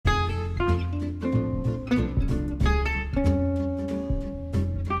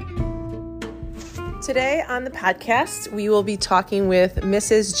Today on the podcast, we will be talking with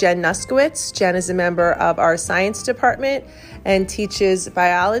Mrs. Jen Nuskowitz. Jen is a member of our science department and teaches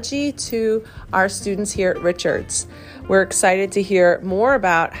biology to our students here at Richards. We're excited to hear more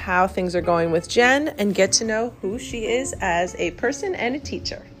about how things are going with Jen and get to know who she is as a person and a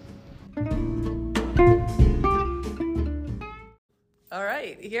teacher. All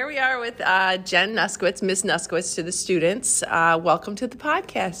right, here we are with Jen Nuskowitz, Miss Nuskowitz to the students. Welcome to the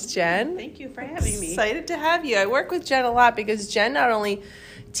podcast, Jen. Thank you for having me. Excited to have you. I work with Jen a lot because Jen not only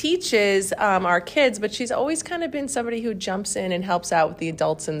teaches our kids, but she's always kind of been somebody who jumps in and helps out with the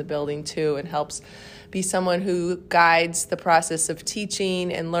adults in the building too, and helps be someone who guides the process of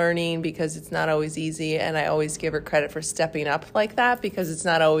teaching and learning, because it's not always easy, and I always give her credit for stepping up like that because it's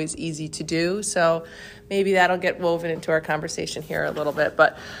not always easy to do. So maybe that'll get woven into our conversation here a little bit,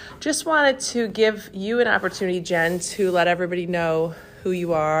 but just wanted to give you an opportunity, Jen, to let everybody know who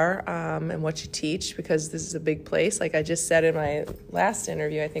you are and what you teach, because this is a big place. Like I just said in my last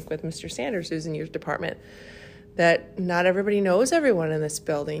interview, I think with Mr. Sanders, who's in your department, that not everybody knows everyone in this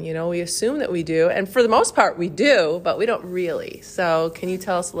building. You know, we assume that we do, and for the most part we do, but we don't really. So can you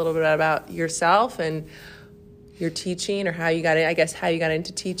tell us a little bit about yourself and your teaching, or how you got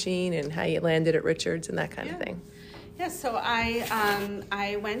into teaching and how you landed at Richards and that kind of thing? Yeah, so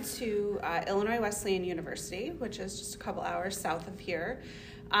I went to Illinois Wesleyan University, which is just a couple hours south of here.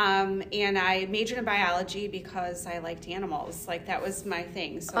 And I majored in biology because I liked animals. Like, that was my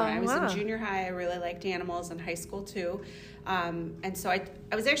thing. So when I was in junior high, I really liked animals, in high school too. And so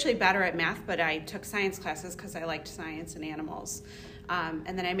I was actually better at math, but I took science classes because I liked science and animals. And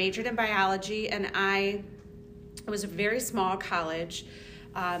then I majored in biology, and it was a very small college.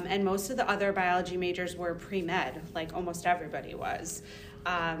 And most of the other biology majors were pre-med, like almost everybody was.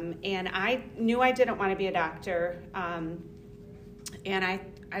 And I knew I didn't want to be a doctor. And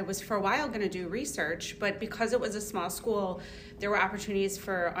I was for a while going to do research, but because it was a small school, there were opportunities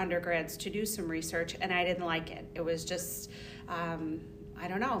for undergrads to do some research, and I didn't like it. It was just, I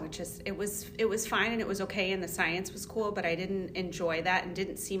don't know, it was fine and it was okay, and the science was cool, but I didn't enjoy that and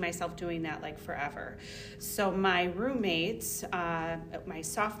didn't see myself doing that like forever. So my roommate, my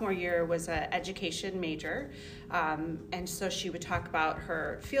sophomore year, was an education major, and so she would talk about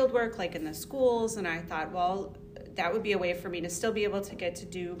her field work like in the schools, and I thought, well, that would be a way for me to still be able to get to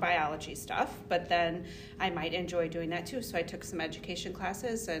do biology stuff, but then I might enjoy doing that too. So I took some education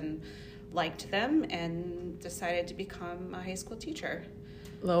classes and liked them and decided to become a high school teacher.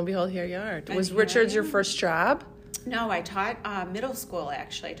 Lo and behold, here you are. Was Richards your first job? No, I taught middle school,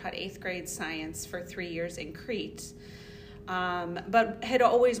 actually. I taught 8th grade science for 3 years in Crete. But had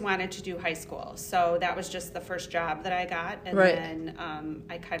always wanted to do high school. So that was just the first job that I got. And then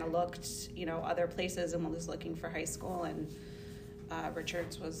I kind of looked, other places and was looking for high school, and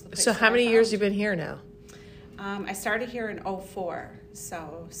Richards was the place. So how many years you been here now? I started here in 2004,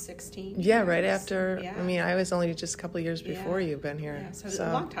 so 16 Yeah, years. Right after. Yeah. I mean, I was only just a couple of years before you've been here. Yeah, so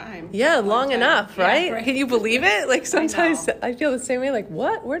a long time. Yeah, long enough, right? Yeah, right? Can you believe it? Like, sometimes I feel the same way. Like,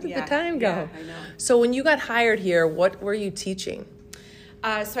 what? Where did the time go? Yeah, I know. So when you got hired here, what were you teaching?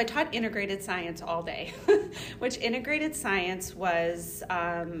 So I taught integrated science all day, which integrated science was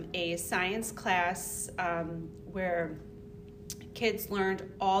a science class where kids learned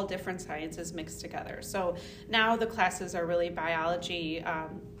all different sciences mixed together. So now the classes are really biology,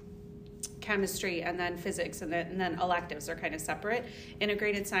 chemistry, and then physics, and then electives are kind of separate.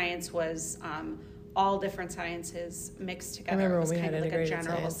 Integrated science was all different sciences mixed together. I remember it was when we kind had of like a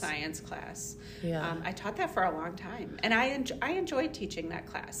integrated general science class. Yeah. I taught that for a long time, and I enjoyed teaching that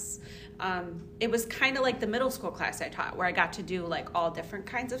class. It was kind of like the middle school class I taught, where I got to do like all different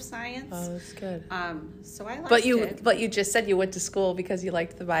kinds of science. Oh, that's good. So I liked it. But you just said you went to school because you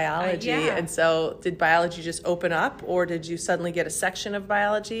liked the biology, and so did biology just open up, or did you suddenly get a section of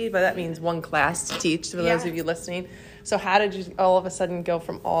biology? But that means one class to teach, for those of you listening. So how did you all of a sudden go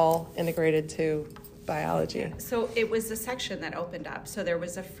from all integrated to biology? So it was a section that opened up. So there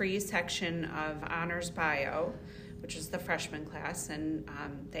was a free section of honors bio, which is the freshman class, and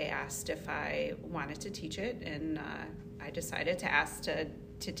they asked if I wanted to teach it, and I decided to ask to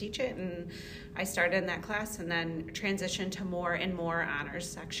teach it, and I started in that class, and then transitioned to more and more honors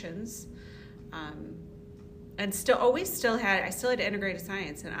sections, and I still had integrated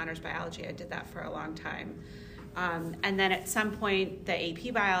science and honors biology. I did that for a long time. And then at some point, the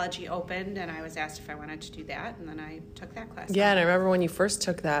AP biology opened, and I was asked if I wanted to do that, and then I took that class. Yeah, and I remember when you first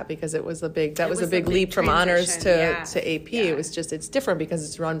took that, because it was a big leap from honors to AP. Yeah. It was just, it's different because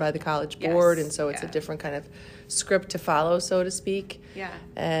it's run by the College Board, and so it's a different kind of script to follow, so to speak. Yeah.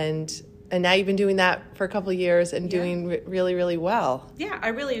 And And now you've been doing that for a couple of years and doing really, really well. Yeah, I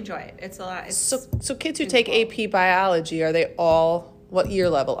really enjoy it. It's a lot. So kids who take AP Biology, are they all, what year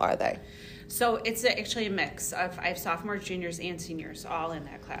level are they? So it's actually a mix of, I have sophomores, juniors, and seniors all in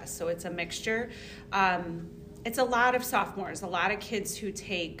that class. So it's a mixture. It's a lot of sophomores. A lot of kids who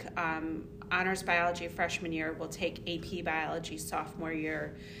take honors biology freshman year will take AP Biology sophomore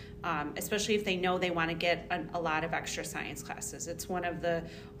year, especially if they know they want to get a lot of extra science classes. It's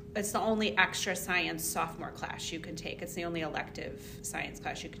the only extra science sophomore class you can take. It's the only elective science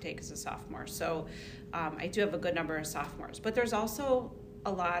class you can take as a sophomore. So I do have a good number of sophomores. But there's also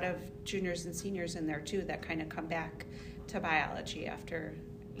a lot of juniors and seniors in there too that kind of come back to biology after,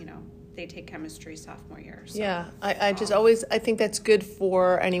 they take chemistry sophomore year. So, yeah, I think that's good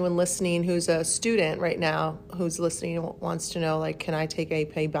for anyone listening who's a student right now who's listening and wants to know, like, can I take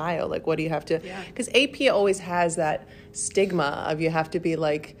AP Bio? Like, what do you have to? Because AP always has that stigma of you have to be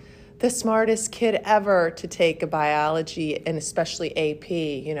like the smartest kid ever to take a biology, and especially AP,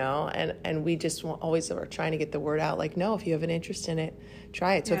 and we just always are trying to get the word out. Like, no, if you have an interest in it,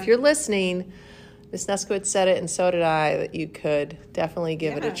 try it. So if you're listening, Ms. Neskowitz said it, and so did I, that you could definitely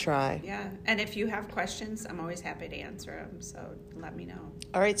give it a try. Yeah, and if you have questions, I'm always happy to answer them, so let me know.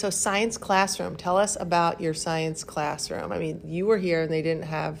 All right, so science classroom. Tell us about your science classroom. I mean, you were here, and they didn't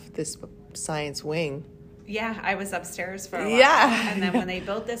have this science wing. Yeah, I was upstairs for a while. Yeah. And then when they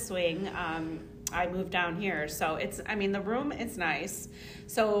built this wing, I moved down here. So the room is nice.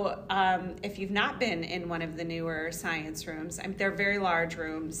 So if you've not been in one of the newer science rooms, they're very large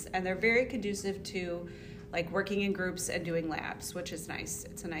rooms, and they're very conducive to like working in groups and doing labs, which is nice.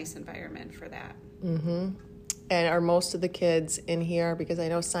 It's a nice environment for that. Mm-hmm. And are most of the kids in here? Because I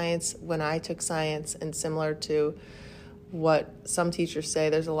know science, when I took science, and similar to what some teachers say,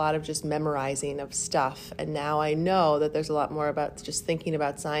 there's a lot of just memorizing of stuff. And now I know that there's a lot more about just thinking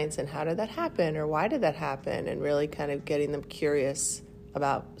about science and how did that happen or why did that happen, and really kind of getting them curious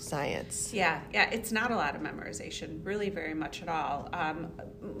about science. Yeah, it's not a lot of memorization, really very much at all. A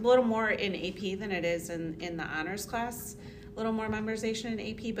little more in AP than it is in the honors class. A little more memorization in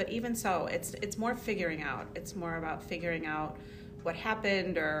AP, but even so, it's more figuring out. It's more about figuring out what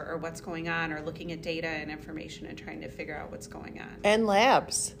happened or what's going on, or looking at data and information and trying to figure out what's going on. And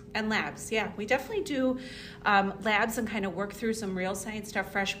labs. Yeah. We definitely do labs and kind of work through some real science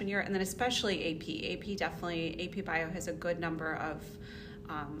stuff freshman year, and then especially AP. AP Bio has a good number of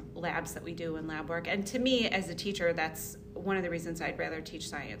labs that we do in lab work. And to me, as a teacher, that's one of the reasons I'd rather teach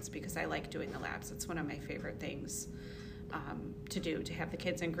science, because I like doing the labs. It's one of my favorite things to do, to have the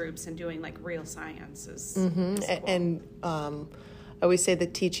kids in groups and doing like real science is cool. And I always say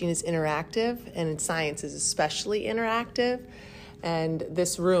that teaching is interactive, and in science is especially interactive. And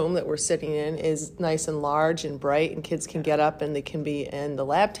this room that we're sitting in is nice and large and bright, and kids can get up and they can be in the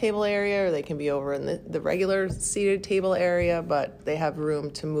lab table area, or they can be over in the regular seated table area, but they have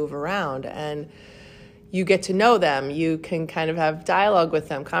room to move around. And you get to know them. You can kind of have dialogue with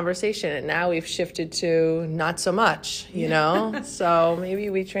them, conversation. And now we've shifted to not so much, So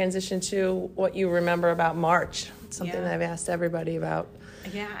maybe we transition to what you remember about March. It's something that I've asked everybody about.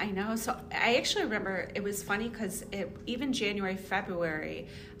 Yeah, I know. So I actually remember, it was funny because even January, February,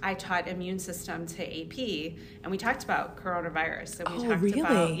 I taught immune system to AP, and we talked about coronavirus. And we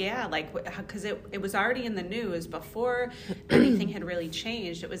talked about, because it was already in the news before anything had really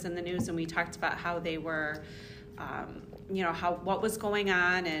changed. It was in the news, and we talked about how they were, what was going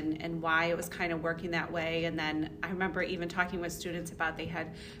on and why it was kind of working that way. And then I remember even talking with students about, they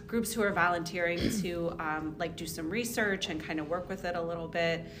had groups who were volunteering to do some research and kind of work with it a little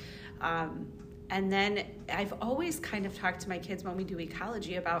bit. And then I've always kind of talked to my kids when we do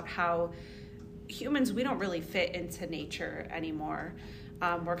ecology about how humans, we don't really fit into nature anymore.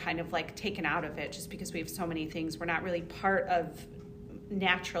 We're kind of like taken out of it just because we have so many things. We're not really part of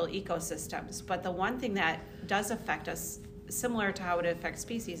natural ecosystems. But the one thing that does affect us, similar to how it affects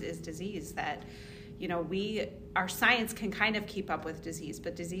species, is disease. That our science can kind of keep up with disease,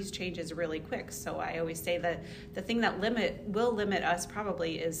 but disease changes really quick. So I always say that the thing that will limit us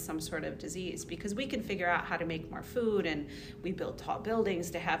probably is some sort of disease, because we can figure out how to make more food and we build tall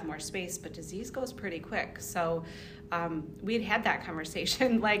buildings to have more space, but disease goes pretty quick. So we had that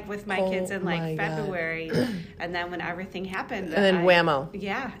conversation with my kids in February, and then when everything happened, and then whammo.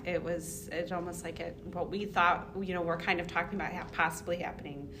 Yeah, it's almost like what we thought we're kind of talking about possibly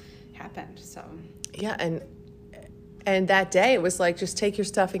happening happened. So yeah, and that day it was like, just take your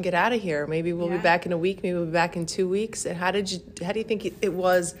stuff and get out of here. Maybe we'll be back in a week. Maybe we'll be back in 2 weeks. And how do you think it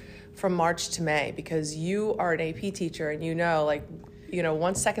was from March to May? Because you are an AP teacher, and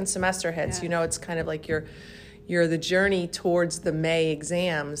once second semester hits, it's kind of like the journey towards the May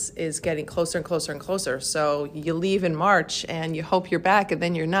exams is getting closer and closer and closer. So you leave in March and you hope you're back, and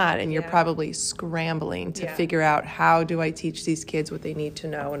then you're not, and you're probably scrambling to figure out, how do I teach these kids what they need to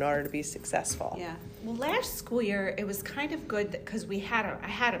know in order to be successful? Yeah. Well, last school year it was kind of good because I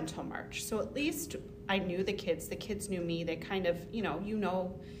had them till March, so at least I knew the kids. The kids knew me. They kind of,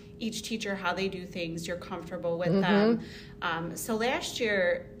 each teacher, how they do things. You're comfortable with them. So last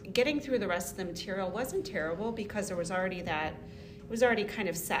year, getting through the rest of the material wasn't terrible because it was already kind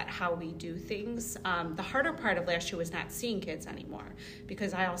of set how we do things. The harder part of last year was not seeing kids anymore,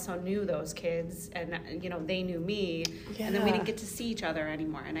 because I also knew those kids, and they knew me, and then we didn't get to see each other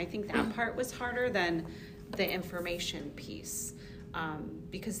anymore. And I think that part was harder than the information piece,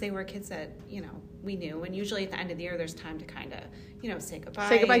 because they were kids that we knew, and usually at the end of the year there's time to kind of say goodbye.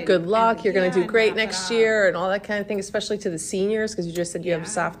 Say goodbye, good luck, you're going to do great next year, and all that kind of thing, especially to the seniors, because you just said you have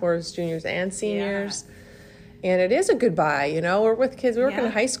sophomores, juniors, and seniors. And it is a goodbye, We're with kids. We work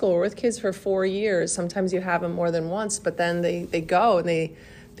in high school. We're with kids for 4 years. Sometimes you have them more than once, but then they go and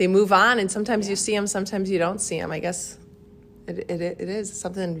they move on. And sometimes you see them, sometimes you don't see them. I guess it is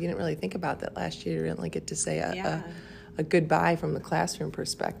something you didn't really think about that last year. You didn't really get to say a goodbye from the classroom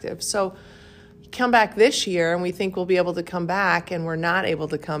perspective. So you come back this year, and we think we'll be able to come back, and we're not able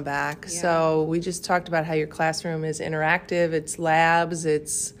to come back. Yeah. So we just talked about how your classroom is interactive. It's labs.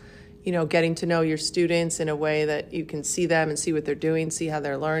 It's getting to know your students in a way that you can see them and see what they're doing, see how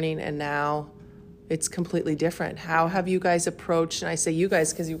they're learning, and now it's completely different. How have you guys approached, and I say you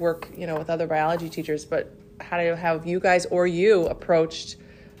guys because you work, with other biology teachers, but how have you guys or you approached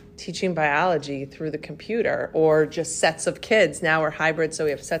teaching biology through the computer, or just sets of kids? Now we're hybrid, so we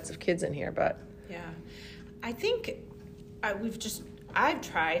have sets of kids in here, but... Yeah. I think I've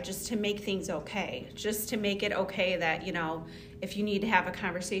tried just to make things okay, just to make it okay that, if you need to have a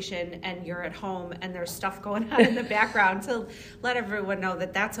conversation and you're at home and there's stuff going on in the background, to let everyone know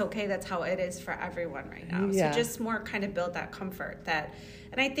that that's okay. That's how it is for everyone right now. Yeah. So just more kind of build that comfort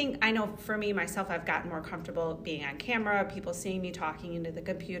and I know for me, myself, I've gotten more comfortable being on camera, people seeing me talking into the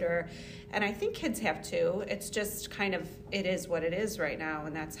computer. And I think kids have too. It's just kind of, it is what it is right now.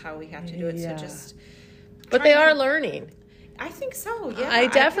 And that's how we have to do it. Yeah. But they are learning. I think so, yeah. I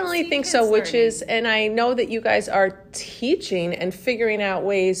definitely think so, and I know that you guys are teaching and figuring out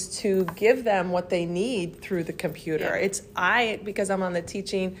ways to give them what they need through the computer. Yeah. Because I'm on the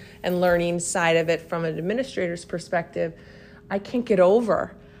teaching and learning side of it from an administrator's perspective, I can't get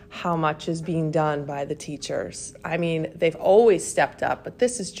over how much is being done by the teachers. I mean, they've always stepped up, but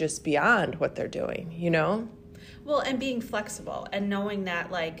this is just beyond what they're doing, Well, and being flexible and knowing that,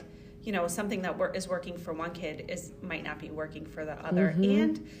 something that is working for one kid might not be working for the other. Mm-hmm.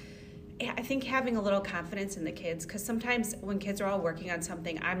 And I think having a little confidence in the kids, because sometimes when kids are all working on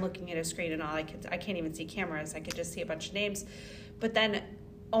something, I'm looking at a screen and I can't even see cameras. I could just see a bunch of names. But then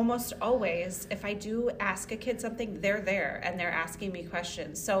almost always, if I do ask a kid something, they're there and they're asking me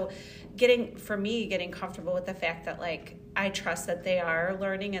questions. So getting comfortable with the fact that I trust that they are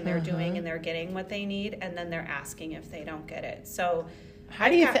learning and they're doing and they're getting what they need, and then they're asking if they don't get it. So how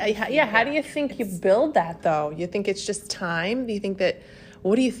do you think you build that, though? You think it's just time?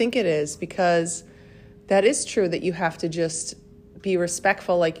 What do you think it is? Because that is true that you have to just be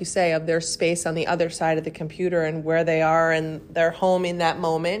respectful, like you say, of their space on the other side of the computer and where they are and their home in that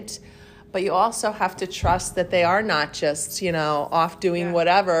moment. But you also have to trust that they are not just, off doing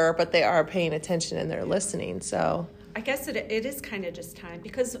whatever, but they are paying attention and they're listening. So I guess it is kind of just time,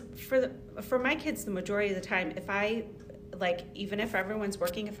 because for my kids, the majority of the time, even if everyone's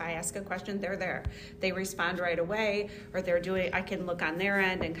working, if I ask a question, they're there. They respond right away, or I can look on their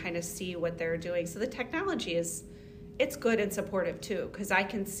end and kind of see what they're doing. So the technology it's good and supportive too, because I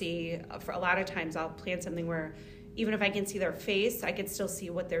can see, for a lot of times I'll plan something where even if I can see their face, I can still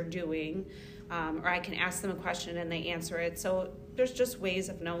see what they're doing, or I can ask them a question and they answer it. So there's just ways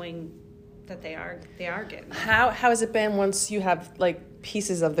of knowing that they are getting it. How has it been once you have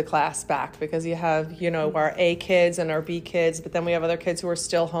pieces of the class back? Because you have, our A kids and our B kids, but then we have other kids who are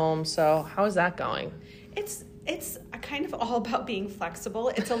still home. So how is that going? It's kind of all about being flexible.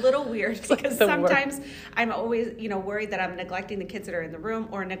 It's a little weird because sometimes I'm always, worried that I'm neglecting the kids that are in the room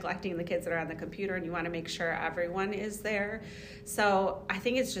or neglecting the kids that are on the computer, and you want to make sure everyone is there. So I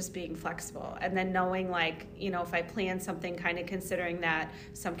think it's just being flexible, and then knowing if I plan something, kind of considering that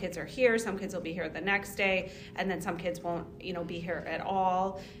some kids are here, some kids will be here the next day, and then some kids won't, be here at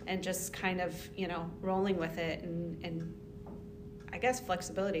all, and just kind of, rolling with it and I guess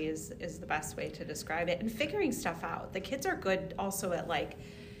flexibility is the best way to describe it, and figuring stuff out. The kids are good also at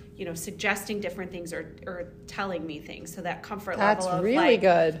suggesting different things or telling me things. So that comfort That's level of really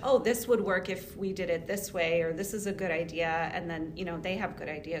good. Oh, this would work if we did it this way, or this is a good idea. And then, they have good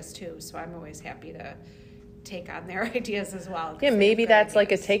ideas too. So I'm always happy to take on their ideas as well. Yeah, maybe that's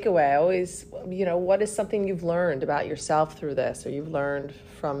like a takeaway. Always, what is something you've learned about yourself through this, or you've learned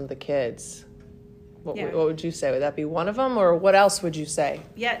from the kids? What would you say? Would that be one of them, or what else would you say?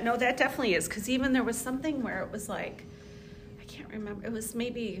 Yeah, no, that definitely is. Because even there was something where it was like, I can't remember. It was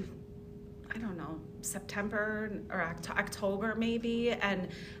maybe, I don't know, September or October maybe. And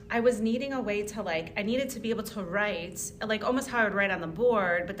I was needing a way to I needed to be able to write, almost how I would write on the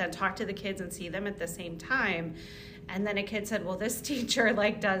board, but then talk to the kids and see them at the same time. And then a kid said, well, this teacher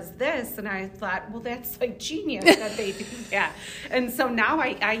does this. And I thought, well, that's genius that they do that. And so now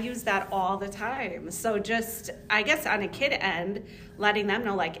I use that all the time. So just, I guess on a kid end, letting them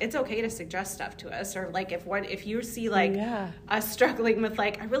know it's okay to suggest stuff to us. Or if you see us struggling with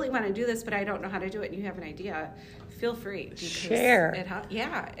I really want to do this, but I don't know how to do it, and you have an idea, feel free. Share.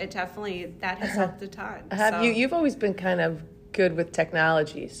 It definitely, that has helped a ton. You've always been kind of good with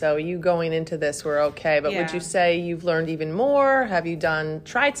technology, so you going into this were okay, but would you say you've learned even more? Have you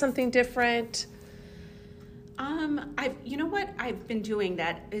tried something different? What I've been doing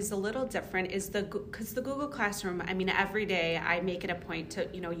that is a little different is because the Google Classroom, every day I make it a point to,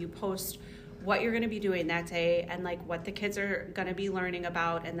 you post what you're going to be doing that day and what the kids are going to be learning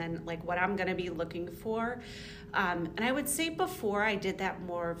about, and then what I'm going to be looking for. And I would say before I did that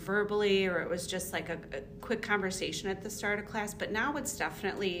more verbally, or it was just a quick conversation at the start of class, but now it's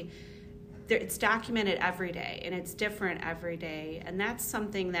definitely, it's documented every day and it's different every day. And that's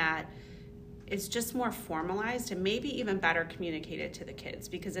something that is just more formalized and maybe even better communicated to the kids,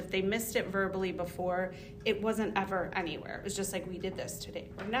 because if they missed it verbally before, it wasn't ever anywhere. It was just we did this today.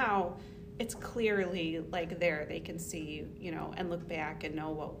 But now it's clearly there, they can see, and look back and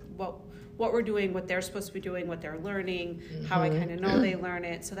know what we're doing, what they're supposed to be doing, what they're learning, how I kind of know they learn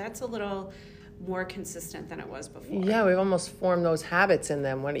it. So that's a little more consistent than it was before. Yeah, we've almost formed those habits in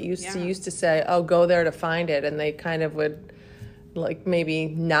them. When it used to say, oh, go there to find it, and they kind of would maybe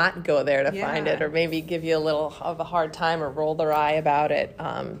not go there to find it, or maybe give you a little of a hard time or roll their eye about it.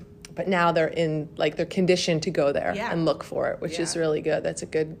 But now they're they're conditioned to go there and look for it, which is really good. That's a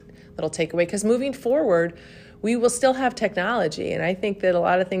good little takeaway, because moving forward, we will still have technology. And I think that a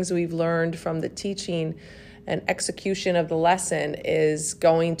lot of things we've learned from the teaching and execution of the lesson is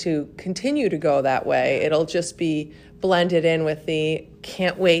going to continue to go that way. It'll just be blended in with the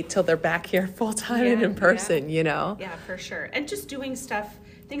can't wait till they're back here full time and in person, Yeah, for sure. And just doing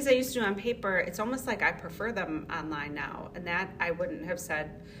things I used to do on paper, it's almost I prefer them online now. And that I wouldn't have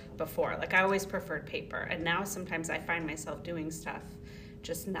said before. I always preferred paper. And now sometimes I find myself doing stuff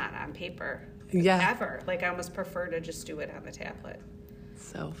just not on paper. Ever. I almost prefer to just do it on the tablet.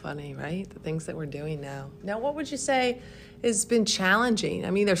 So funny, right? The things that we're doing now. Now, what would you say has been challenging?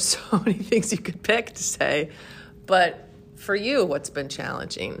 There's so many things you could pick to say, but for you, what's been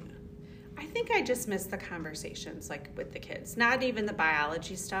challenging? I think I just miss the conversations with the kids. Not even the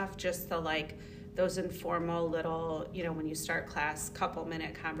biology stuff, just the those informal little, when you start class,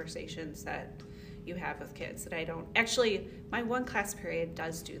 couple-minute conversations that you have with kids that I don't. Actually, my one class period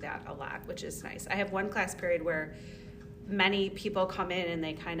does do that a lot, which is nice. I have one class period where many people come in and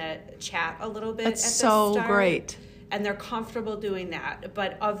they kind of chat a little bit. That's at the so start, great. And they're comfortable doing that.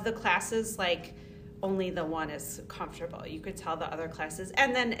 But of the classes, only the one is comfortable. You could tell the other classes.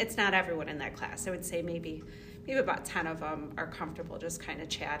 And then it's not everyone in that class. I would say maybe about 10 of them are comfortable just kind of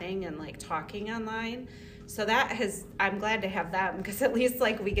chatting and talking online. So I'm glad to have them, because at least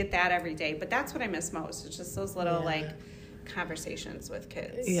we get that every day. But that's what I miss most. It's just those little conversations with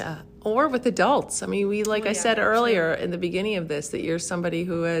kids. Yeah, or with adults. I said earlier in the beginning of this, that you're somebody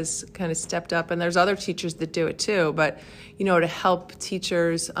who has kind of stepped up, and there's other teachers that do it too, but to help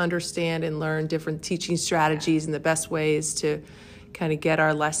teachers understand and learn different teaching strategies and the best ways to kind of get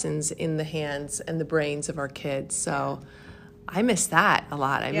our lessons in the hands and the brains of our kids. So I miss that a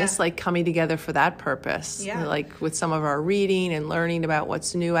lot. I miss coming together for that purpose. Yeah. With some of our reading and learning about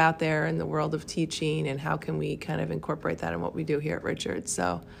what's new out there in the world of teaching, and how can we kind of incorporate that in what we do here at Richards.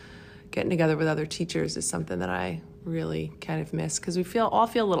 So getting together with other teachers is something that I really kind of miss, because we all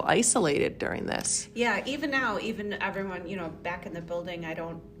feel a little isolated during this. Yeah, even now, even everyone, back in the building,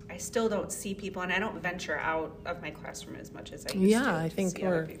 I still don't see people, and I don't venture out of my classroom as much as I used to. Yeah, I think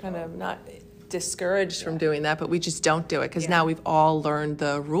we're kind of not discouraged from doing that, but we just don't do it, because now we've all learned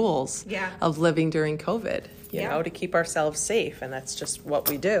the rules of living during COVID, you know, to keep ourselves safe, and that's just what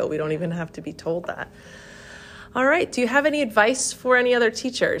we do. We don't even have to be told that. All right, do you have any advice for any other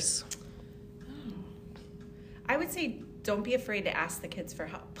teachers? I would say don't be afraid to ask the kids for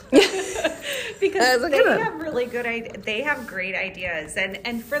help because they have really they have great ideas.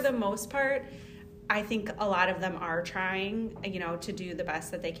 And for the most part, I think a lot of them are trying, to do the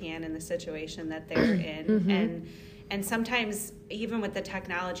best that they can in the situation that they're in. And sometimes even with the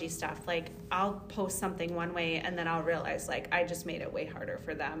technology stuff, like I'll post something one way and then I'll realize like I just made it way harder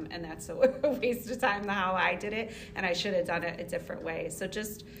for them. And that's a waste of time how I did it. And I should have done it a different way. So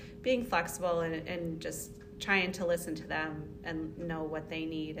just being flexible and just trying to listen to them and know what they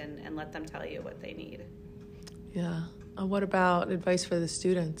need and let them tell you what they need. Yeah. What about advice for the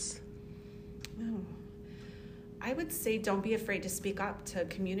students? Oh, I would say don't be afraid to speak up, to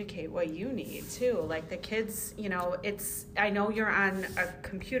communicate what you need too. Like the kids, I know you're on a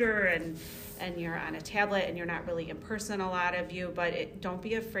computer and you're on a tablet and you're not really in person, a lot of you, but don't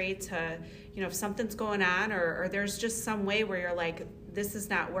be afraid to, if something's going on or there's just some way where you're like, this is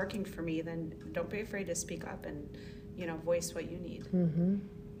not working for me, then don't be afraid to speak up and, voice what you need. Mm-hmm.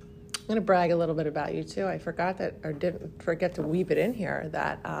 I'm going to brag a little bit about you too. I didn't forget to weave it in here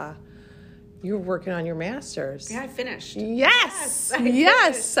that, you were working on your master's. Yeah, I finished. Yes. I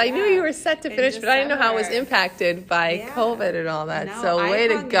knew you were set to finish, but I didn't know how it was impacted by COVID and all that. So way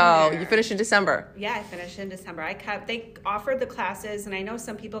to go. You finished in December. Yeah, I finished in December. They offered the classes, and I know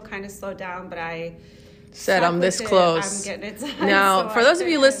some people kind of slowed down, but I said I'm this close. I'm getting it done. Now, for those of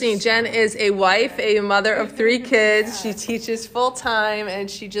you listening, Jen is a wife, a mother of 3 kids. She teaches full time, and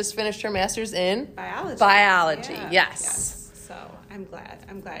she just finished her master's in biology. Yes. I'm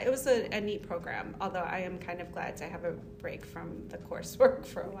glad. It was a neat program, although I am kind of glad to have a break from the coursework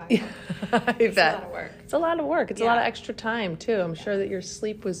for a while. It's a lot of work. It's a lot of work. It's a lot of extra time, too. I'm sure that your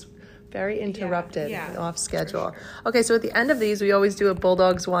sleep was very interrupted and off schedule. Sure. Okay, so at the end of these, we always do a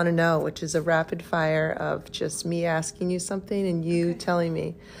Bulldogs Want to Know, which is a rapid fire of just me asking you something and you telling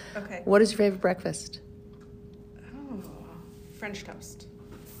me. Okay. What is your favorite breakfast? Oh, French toast.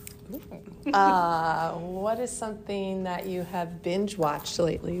 What is something that you have binge watched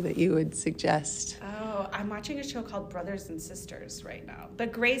lately that you would suggest? Oh, I'm watching a show called Brothers and Sisters right now.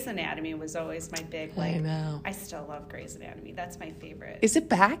 But Grey's Anatomy was always my big, I know. I still love Grey's Anatomy. That's my favorite. Is it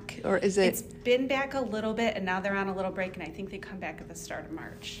back or is it? It's been back a little bit and now they're on a little break and I think they come back at the start of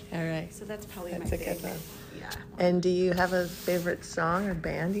March. All right. So that's probably that's my a good one. Yeah. And do you have a favorite song or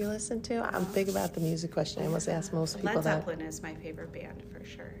band you listen to? I'm big about the music question. I must ask most people Led that. Zeppelin is my favorite band for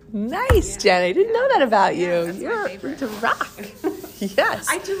sure. Nice, Jen. I didn't know that about you. Yeah, that's You're my favorite. into rock. Yes.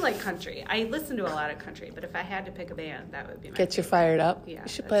 I do like country. I listen to a lot of country, but if I had to pick a band, that would be my Get you fired up? Yeah, You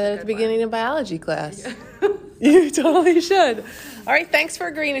should play that at the good beginning of biology class. Yeah. You totally should. All right, thanks for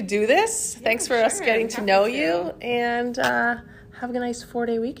agreeing to do this. Thanks for us getting to know you. And have a nice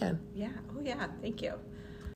 4-day weekend. Yeah. Oh, yeah. Thank you.